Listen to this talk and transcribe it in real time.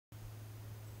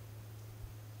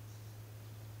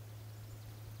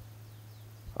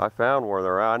I found where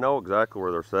they're at. I know exactly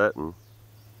where they're setting.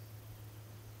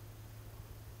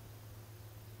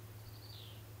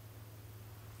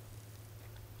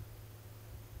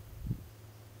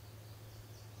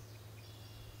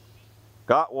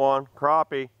 Got one,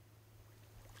 crappie.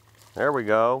 There we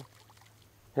go.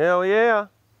 Hell yeah.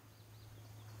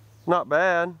 Not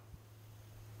bad.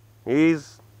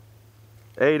 He's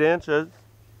 8 inches.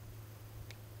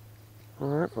 All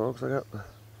right, folks, I got the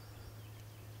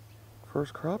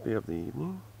first crappie of the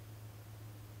evening.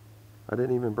 I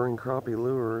didn't even bring crappie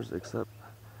lures, except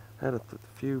had a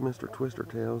few Mr. Twister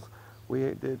tails.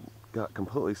 We got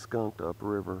completely skunked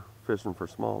upriver fishing for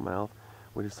smallmouth.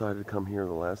 We decided to come here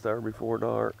the last hour before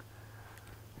dark,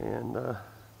 and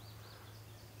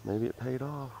maybe it paid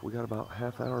off. We got about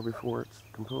half hour before it's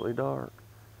completely dark.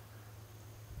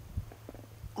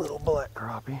 Little black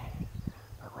crappie.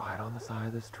 Right on the side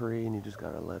of this tree, and you just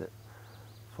gotta let it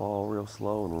fall real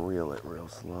slow and reel it real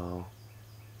slow.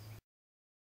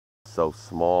 So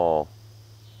small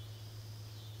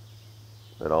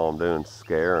that all I'm doing is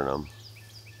scaring them.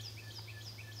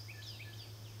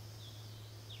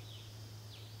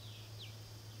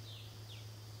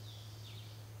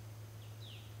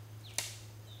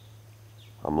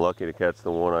 I'm lucky to catch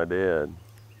the one I did.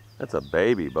 That's a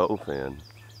baby bowfin.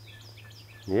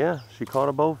 Yeah, she caught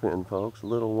a bowfin, folks. A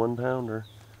little 1-pounder.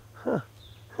 Huh.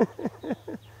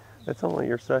 That's only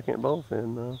your second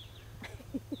bowfin, though.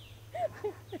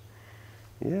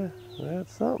 Yeah,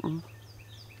 that's something.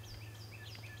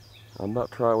 I'm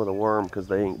about to try with a worm because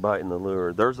they ain't biting the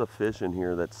lure. There's a fish in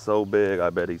here that's so big,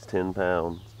 I bet he's 10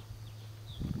 pounds.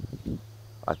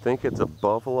 I think it's a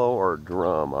buffalo or a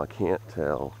drum, I can't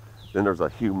tell. Then there's a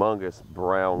humongous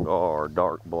brown gar,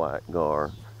 dark black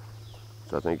gar.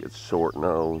 I think it's short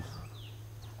nose.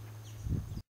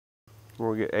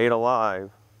 We'll get 8 alive.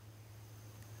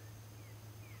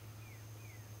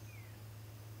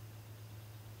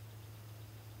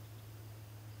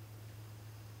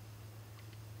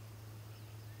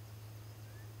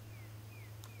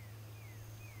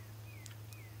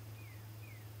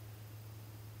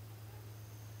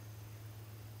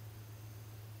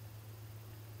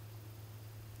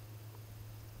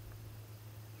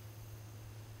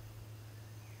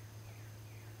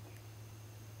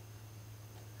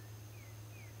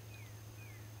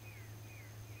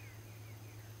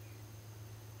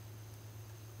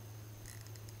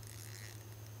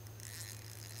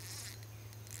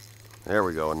 There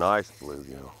we go, a nice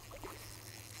bluegill.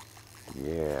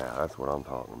 Yeah, that's what I'm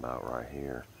talking about right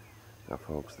here. Now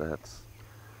folks, that's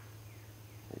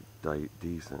a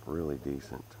decent, really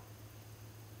decent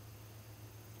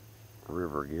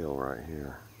river gill right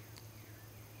here.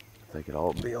 If they could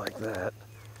all be like that,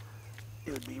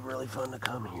 it would be really fun to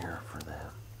come here for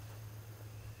them.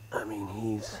 I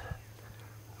mean,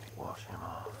 wash him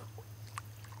off.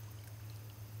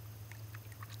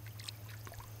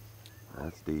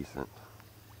 That's decent.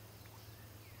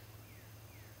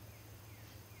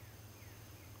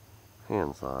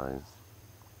 Hand size.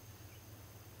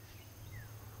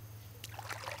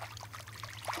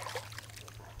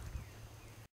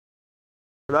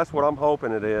 That's what I'm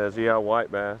hoping it is. Yeah, white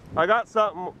bass. I got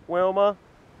something, Wilma.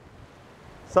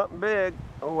 Something big.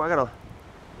 Oh, I gotta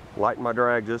lighten my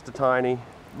drag just a tiny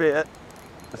bit.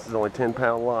 This is only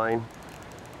 10-pound line.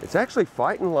 It's actually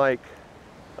fighting like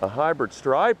a hybrid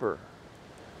striper.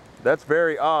 That's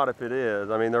very odd if it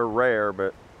is. I mean, they're rare,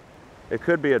 but it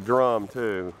could be a drum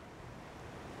too.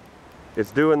 It's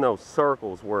doing those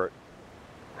circles where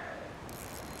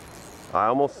I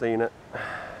almost seen it.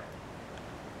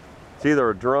 It's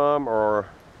either a drum or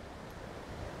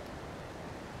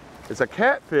it's a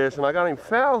catfish, and I got him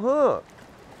foul hooked.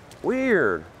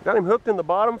 Weird. Got him hooked in the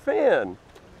bottom fin.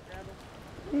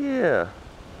 Yeah.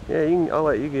 Yeah, I'll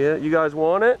let you get it. You guys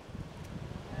want it?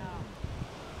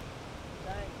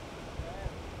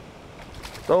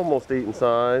 It's almost eating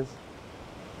size.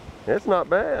 It's not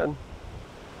bad.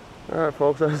 All right,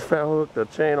 folks, I just foul hooked a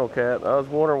channel cat. I was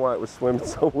wondering why it was swimming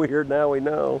so weird. Now we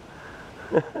know.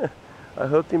 I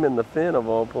hooked him in the fin of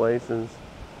all places.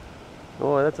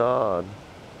 Boy, that's odd.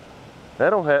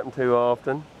 That don't happen too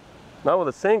often. Not with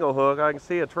a single hook. I can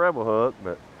see a treble hook,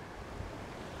 but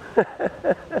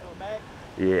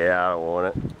yeah, I don't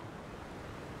want it.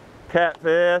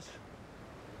 Catfish.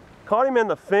 Caught him in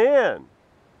the fin.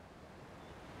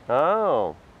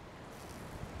 Oh.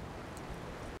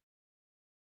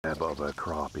 Above a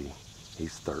crappie.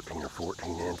 He's 13 or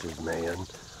 14 inches, man.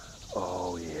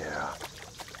 Oh yeah.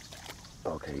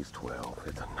 Okay, he's 12.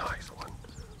 It's a nice one.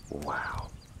 Wow.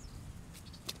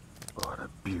 What a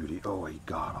beauty. Oh, he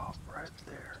got off right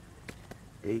there.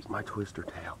 Ate my twister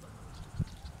tail.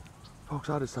 Folks,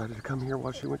 I decided to come here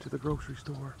while she went to the grocery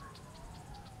store.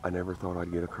 I never thought I'd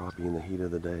get a crappie in the heat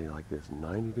of the day like this.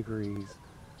 90 degrees.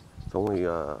 It's only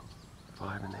 5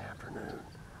 in the afternoon.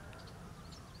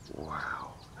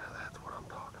 Wow, now that's what I'm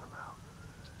talking about.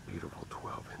 Beautiful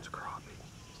 12-inch crappie.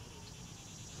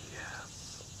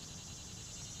 Yes.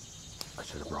 I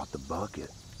should have brought the bucket.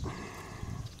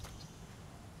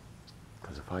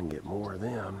 Because if I can get more of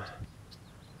them,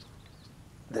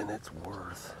 then it's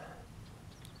worth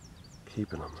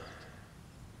keeping them.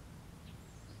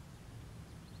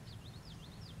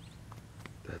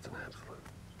 That's an absolute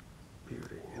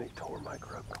beauty. And he tore my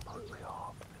grub completely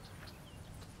off.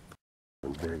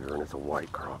 And bigger, and it's a white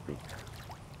crappie.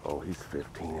 Oh, he's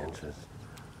 15 inches.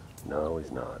 No,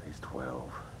 he's not. He's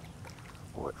 12.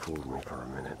 Boy, it fooled me for a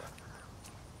minute.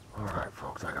 All right,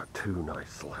 folks, I got 2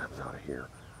 nice slabs out of here.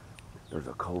 There's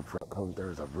a cold front coming.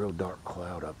 There's a real dark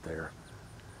cloud up there.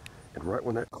 And right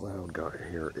when that cloud got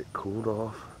here, it cooled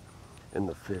off, and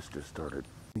the fish just started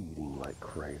feeding like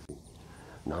crazy.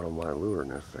 Not on my lure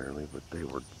necessarily, but they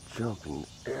were jumping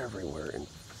everywhere and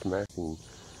smashing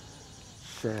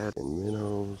shad and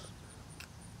minnows.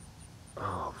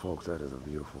 Oh, folks, that is a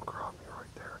beautiful crappie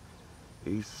right there.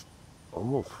 He's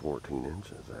almost 14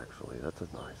 inches, actually. That's a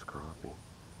nice crappie.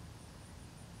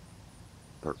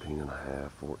 13 and a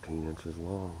half, 14 inches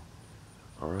long.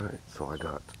 All right, so I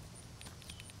got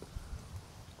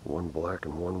 1 black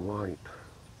and 1 white.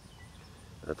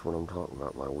 That's what I'm talking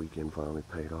about. My weekend finally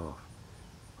paid off.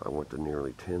 I went to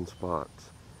nearly 10 spots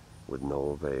with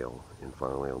no avail, and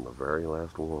finally on the very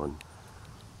last one,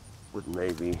 with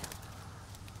maybe,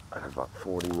 I had about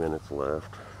 40 minutes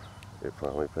left, it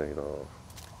finally paid off.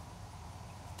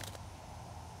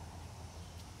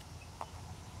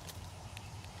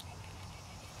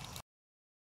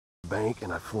 Bank,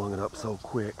 and I flung it up so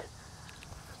quick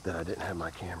that I didn't have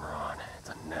my camera on. It's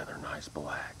another nice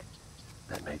black.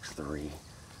 That makes 3.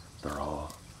 They're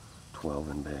all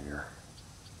 12 and bigger.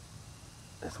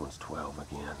 This one's 12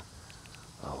 again.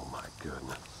 Oh my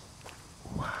goodness.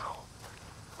 Wow.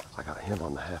 I got him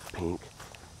on the half pink,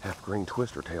 half green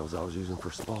twister tails I was using for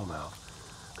smallmouth.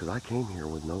 Because I came here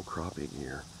with no crappie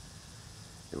gear.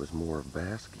 It was more of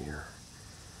bass gear.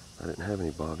 I didn't have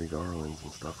any bobby garlands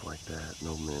and stuff like that.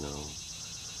 No minnows.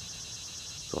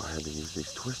 So I had to use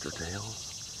these twister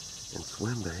tails and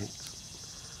swim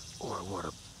baits. Boy, what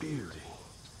a beauty.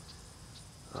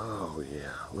 Oh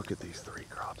yeah, look at these 3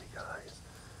 crappie guys.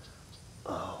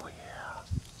 Oh yeah,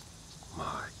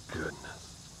 my goodness.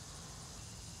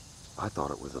 I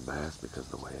thought it was a bass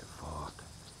because of the way it fought.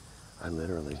 I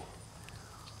literally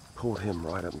pulled him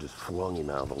right up and just flung him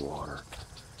out of the water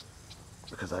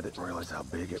because I didn't realize how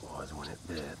big it was when it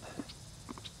bit.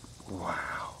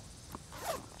 Wow,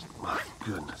 my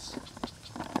goodness.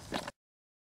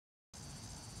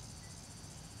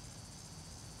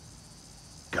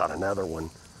 Got another one.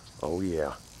 Oh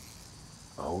yeah.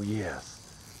 Oh yes.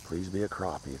 Please be a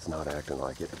crappie. It's not acting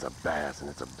like it. It's a bass, and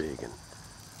it's a big one.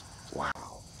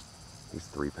 Wow. He's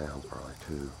 3 pounds probably,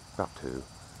 2. About 2.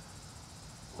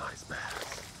 Nice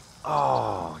bass.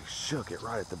 Oh, he shook it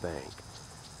right at the bank.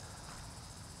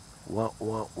 Wah,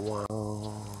 wah,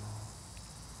 wah.